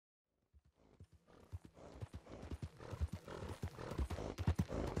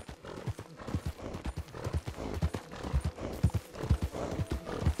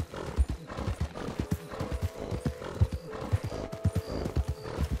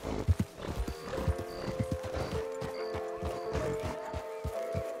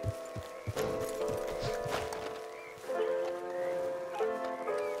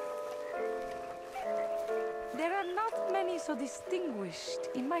accomplished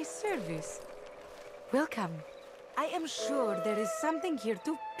in my service. Welcome. I am sure there is something here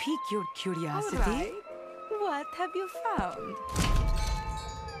to pique your curiosity. All right. What have you found?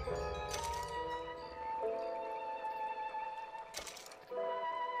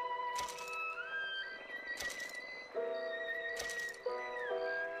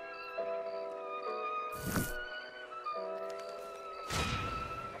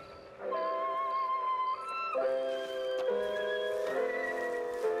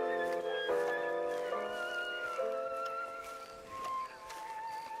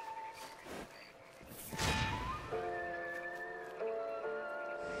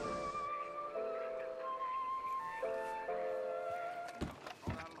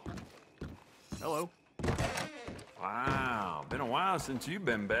 Hello. Wow, been a while since you've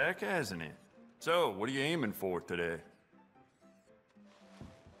been back, hasn't it? So, what are you aiming for today?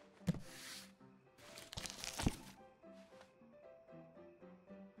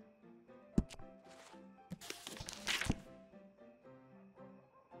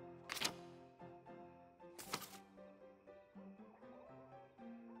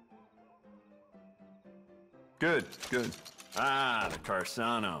 Good, good. Ah, the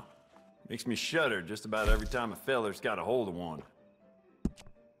Carsano. Makes me shudder just about every time a feller's got a hold of one.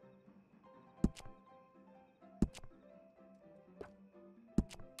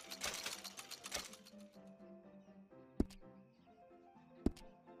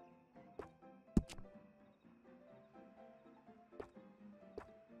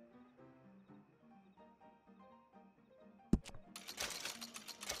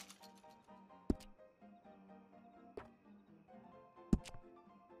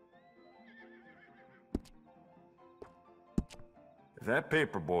 If that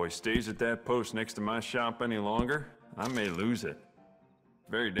paperboy stays at that post next to my shop any longer, I may lose it.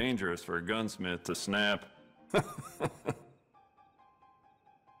 Very dangerous for a gunsmith to snap.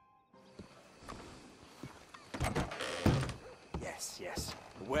 Yes, yes.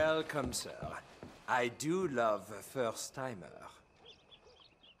 Welcome, sir. I do love a first-timer.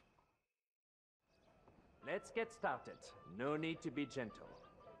 Let's get started. No need to be gentle.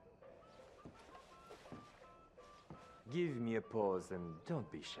 Give me a pause and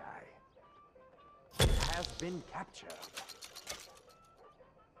don't be shy. It has been captured.